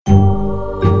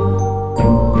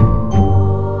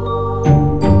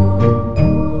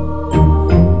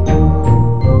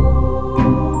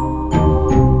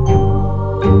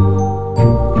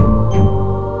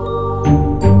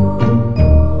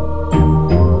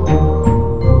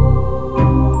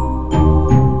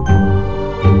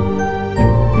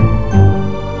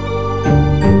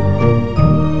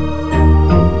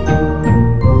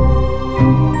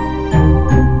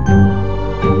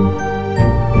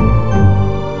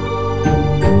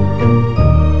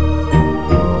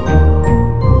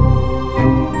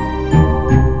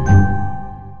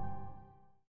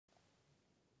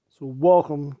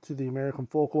welcome to the American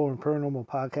Folklore and Paranormal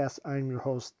Podcast. I'm your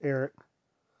host, Eric.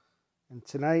 And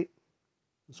tonight,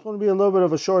 it's going to be a little bit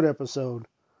of a short episode,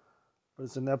 but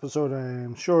it's an episode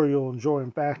I'm sure you'll enjoy.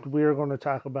 In fact, we are going to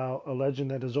talk about a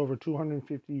legend that is over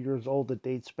 250 years old that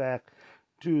dates back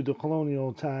to the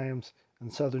colonial times in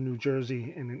southern New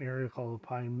Jersey in an area called the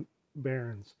Pine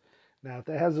Barrens. Now, if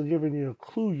that hasn't given you a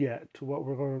clue yet to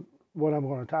what I'm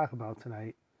going to talk about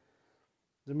tonight,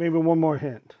 then maybe one more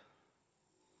hint.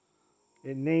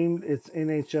 It named its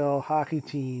NHL hockey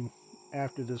team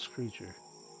after this creature.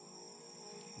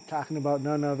 I'm talking about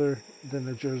none other than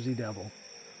the Jersey Devil.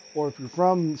 Or if you're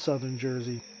from southern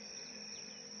Jersey,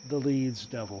 the Leeds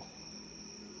Devil.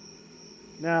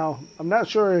 Now, I'm not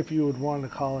sure if you would want to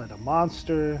call it a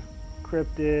monster,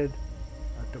 cryptid,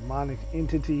 a demonic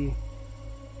entity,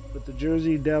 but the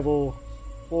Jersey Devil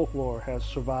folklore has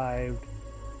survived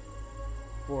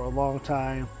for a long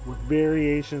time with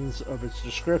variations of its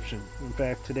description. In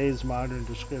fact, today's modern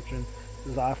description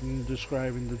is often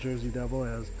describing the Jersey Devil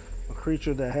as a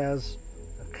creature that has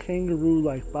a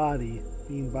kangaroo-like body,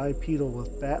 being bipedal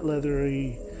with fat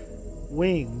leathery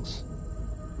wings,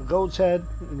 a goat's head,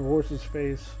 and a horse's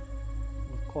face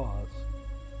with claws.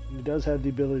 And it does have the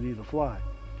ability to fly.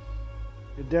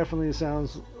 It definitely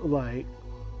sounds like,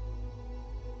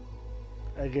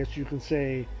 I guess you can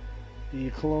say, the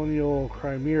colonial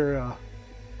chimera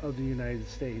of the United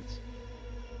States.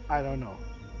 I don't know.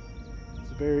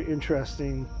 It's a very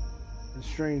interesting and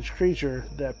strange creature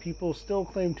that people still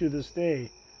claim to this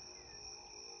day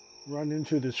run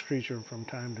into this creature from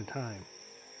time to time.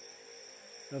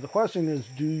 Now the question is,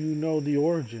 do you know the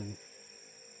origin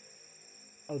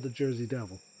of the Jersey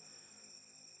Devil?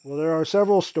 Well, there are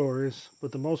several stories,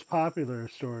 but the most popular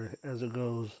story as it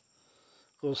goes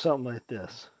something like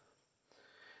this.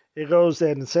 It goes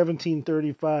that in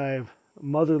 1735,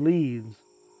 Mother Leeds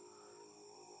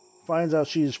finds out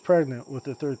she is pregnant with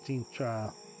her 13th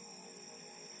child.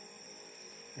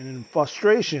 And in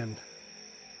frustration,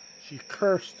 she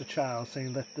cursed the child,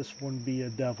 saying, "Let this one be a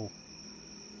devil."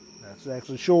 That's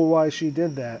actually sure why she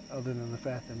did that, other than the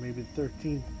fact that maybe the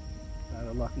 13th, not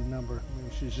a lucky number.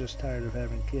 Maybe she's just tired of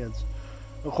having kids.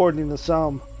 According to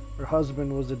some, her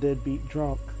husband was a deadbeat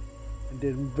drunk and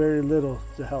did very little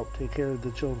to help take care of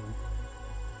the children.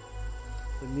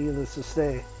 But needless to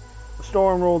say, a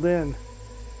storm rolled in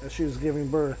as she was giving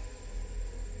birth.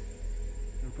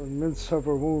 And from the midst of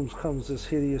her wombs comes this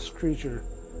hideous creature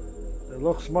that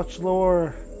looks much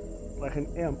more like an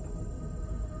imp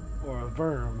or a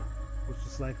verm, which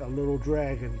is like a little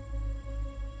dragon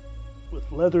with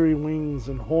leathery wings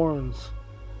and horns,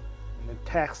 and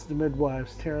attacks the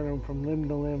midwives, tearing them from limb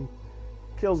to limb,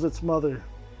 kills its mother,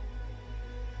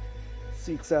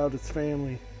 seeks out its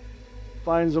family,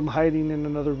 finds them hiding in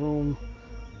another room,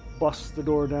 busts the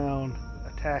door down,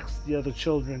 attacks the other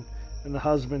children and the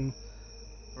husband,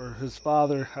 or his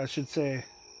father, I should say,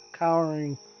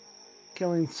 cowering,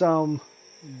 killing some,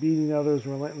 beating others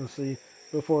relentlessly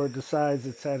before it decides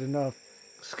it's had enough,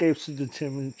 escapes through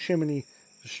the chimney,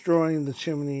 destroying the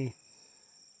chimney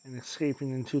and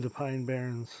escaping into the Pine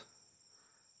Barrens,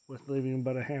 with leaving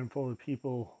but a handful of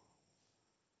people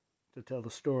to tell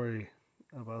the story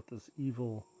about this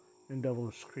evil and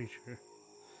devilish creature.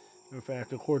 In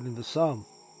fact, according to some,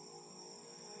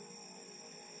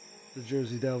 the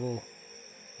Jersey Devil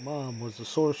mom was a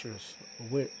sorceress,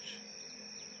 a witch,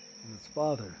 and its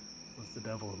father was the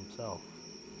devil himself.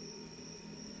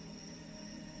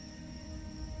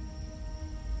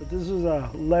 But this is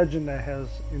a legend that has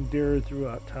endured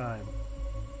throughout time.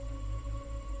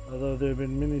 Although there have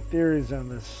been many theories on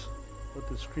this, what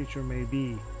this creature may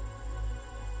be.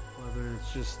 Whether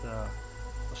it's just a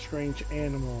strange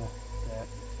animal that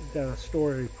got a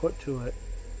story put to it,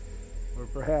 or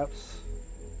perhaps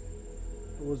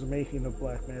it was a making of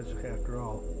black magic after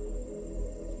all.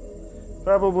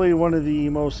 Probably one of the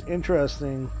most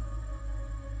interesting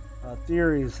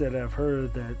theories that I've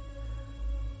heard, that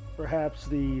perhaps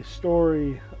the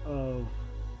story of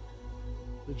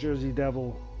the Jersey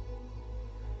Devil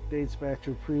dates back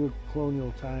to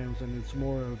pre-colonial times, and it's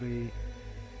more of a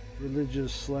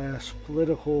religious /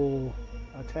 political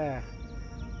attack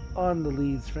on the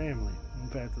Leeds family. In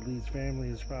fact, the Leeds family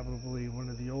is probably one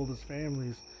of the oldest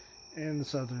families in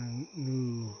southern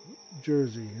New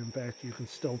Jersey. In fact, you can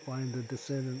still find the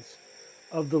descendants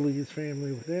of the Leeds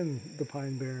family within the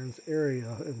Pine Barrens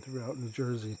area and throughout New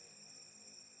Jersey.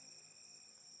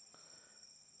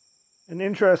 An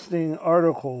interesting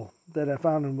article that I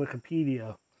found in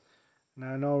Wikipedia.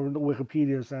 Now, I know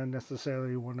Wikipedia is not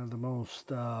necessarily one of the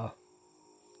most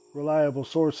reliable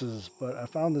sources, but I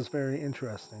found this very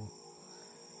interesting.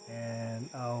 And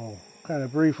I'll kind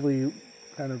of briefly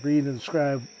kind of read and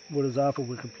describe what is off of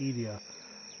Wikipedia.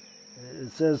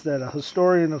 It says that a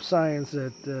historian of science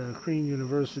at Crean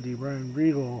University, Brian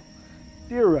Regal,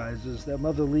 theorizes that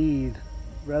Mother Lead,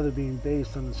 rather being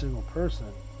based on a single person,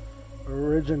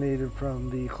 originated from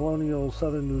the colonial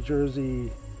southern New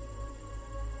Jersey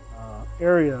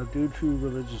area due to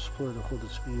religious political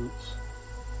disputes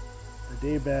that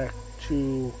date back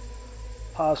to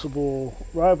possible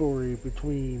rivalry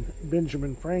between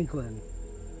Benjamin Franklin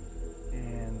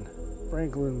and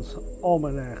Franklin's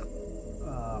almanac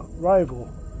rival,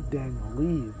 Daniel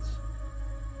Leeds,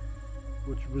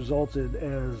 which resulted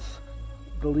as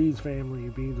the Leeds family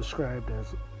being described as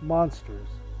monsters,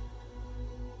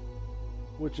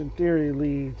 which in theory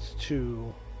leads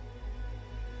to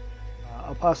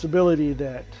a possibility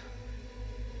that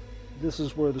this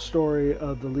is where the story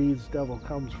of the Leeds devil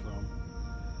comes from.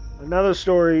 Another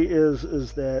story is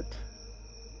that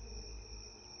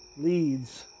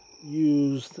Leeds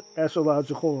used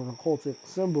astrological and occultic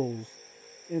symbols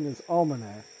in his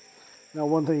almanac. Now,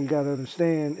 one thing you got to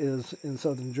understand is in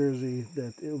southern Jersey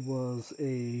that it was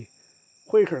a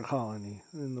Quaker colony,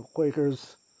 and the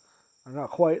Quakers are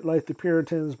not quite like the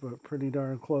Puritans, but pretty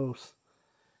darn close.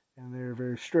 And they're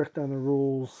very strict on the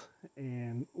rules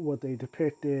and what they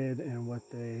depicted and what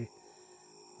they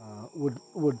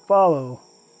would follow.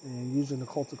 And using the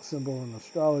occultic symbol in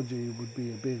astrology would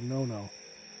be a big no-no.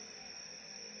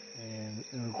 And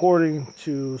according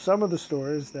to some of the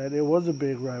stories, that it was a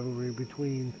big rivalry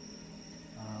between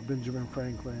Benjamin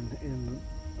Franklin and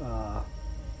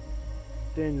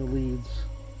Daniel Leeds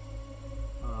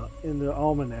in the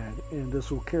almanac, and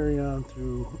this will carry on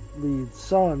through Leeds'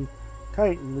 son,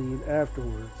 Titan Lead,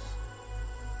 afterwards.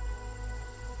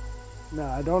 Now,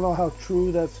 I don't know how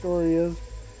true that story is,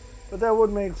 but that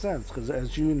would make sense, because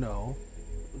as you know,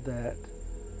 that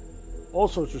all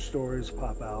sorts of stories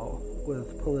pop out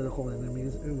with political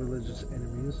enemies and religious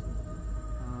enemies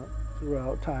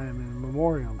throughout time and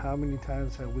memoriam. How many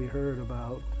times have we heard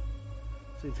about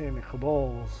satanic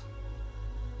cabals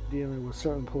dealing with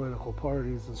certain political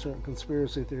parties and certain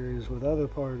conspiracy theories with other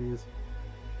parties,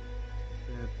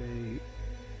 that they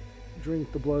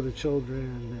drink the blood of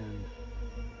children and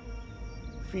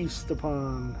feast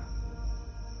upon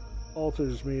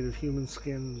altars made of human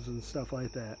skins and stuff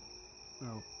like that.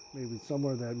 Now, maybe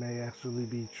somewhere that may actually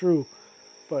be true,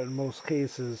 but in most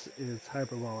cases it's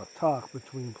hyperbolic talk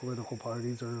between political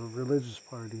parties or religious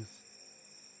parties.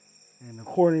 And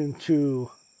according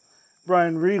to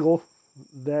Brian Regal,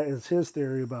 that is his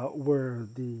theory about where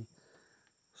the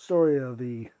story of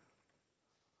the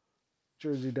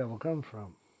Jersey Devil comes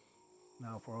from.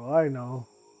 Now, for all I know,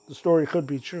 the story could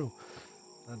be true.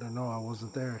 I don't know, I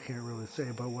wasn't there, I can't really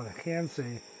say, but what I can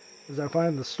say is I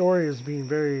find the story as being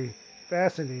very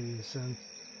fascinating, since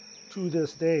to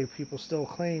this day people still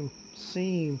claim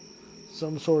seeing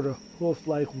some sort of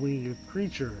wolf-like winged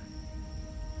creature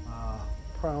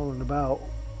prowling about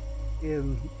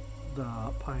in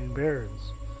the Pine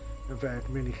Barrens. In fact,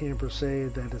 many campers say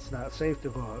that it's not safe to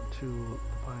go out to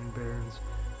the Pine Barrens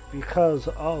because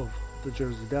of the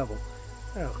Jersey Devil.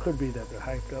 Now, it could be that they're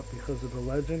hyped up because of the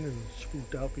legend and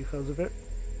spooked out because of it,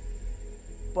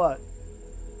 but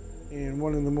in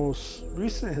one of the most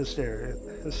recent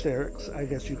hysterics, I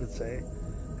guess you could say,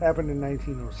 happened in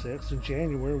 1906 in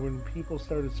January, when people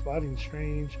started spotting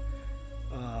strange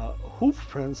hoof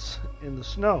prints in the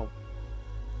snow.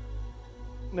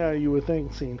 Now, you would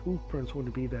think seeing hoof prints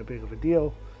wouldn't be that big of a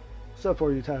deal, except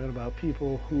for you're talking about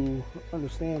people who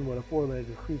understand what a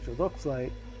four-legged creature looks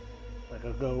like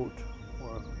a goat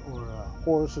or a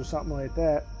horse or something like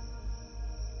that.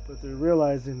 But they're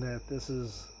realizing that this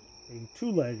is a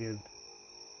two-legged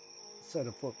set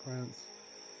of footprints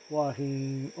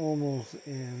walking almost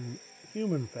in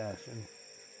human fashion.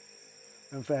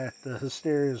 In fact, the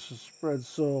hysteria spread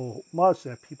so much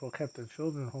that people kept their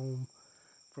children home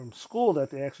from school that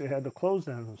they actually had to close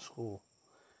down the school.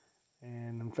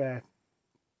 And in fact,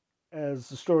 as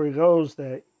the story goes,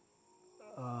 that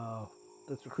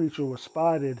the creature was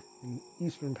spotted in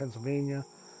eastern Pennsylvania,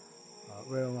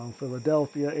 right along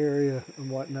Philadelphia area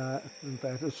and whatnot. In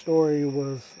fact, the story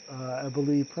was, I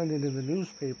believe, printed in the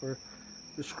newspaper,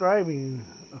 describing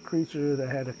a creature that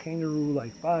had a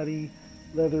kangaroo-like body,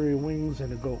 leathery wings,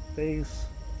 and a goat face,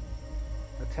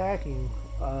 attacking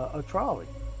a trolley.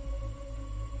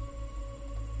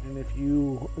 And if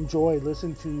you enjoy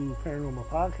listening to paranormal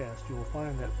podcasts, you will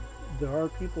find that there are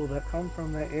people that come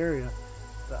from that area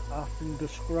that often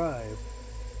describe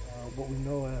what we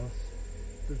know as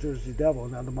the Jersey Devil.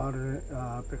 Now, the modern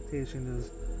dictation is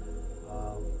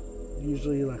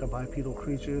usually like a bipedal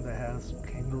creature that has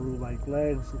kangaroo-like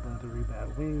legs, leathery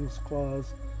bat wings,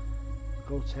 claws,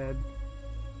 goat's head.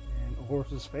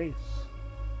 horse's face.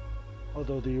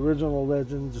 Although the original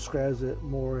legend describes it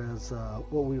more as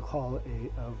what we call a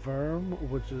verm,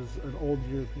 which is an old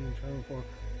European term for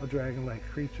a dragon-like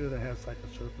creature that has like a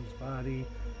serpent's body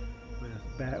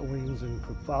with bat wings and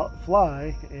could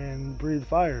fly and breathe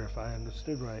fire, if I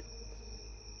understood right.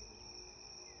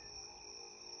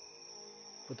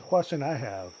 But the question I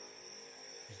have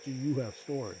is, do you have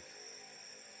stories?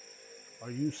 Are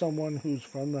you someone who's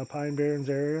from the Pine Barrens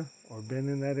area or been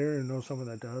in that area and know someone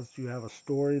that does? Do you have a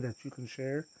story that you can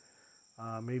share?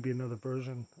 Maybe another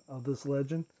version of this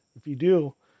legend? If you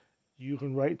do, you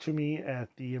can write to me at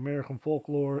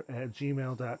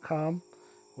theamericanfolklore@gmail.com,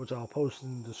 which I'll post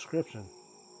in the description.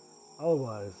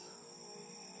 Otherwise,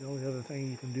 the only other thing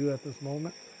you can do at this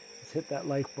moment is hit that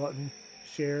like button,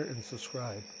 share, and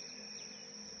subscribe.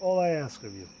 All I ask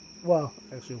of you. Well,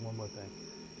 actually, one more thing.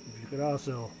 If you could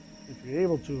also, if you're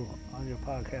able to, on your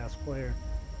podcast player,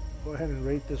 go ahead and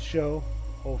rate this show.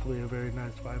 Hopefully a very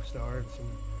nice 5-star and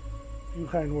some few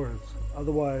kind words.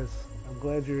 Otherwise, I'm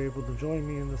glad you're able to join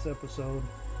me in this episode.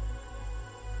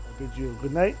 I bid you a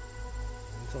good night.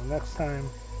 Until next time,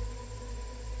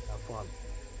 have fun.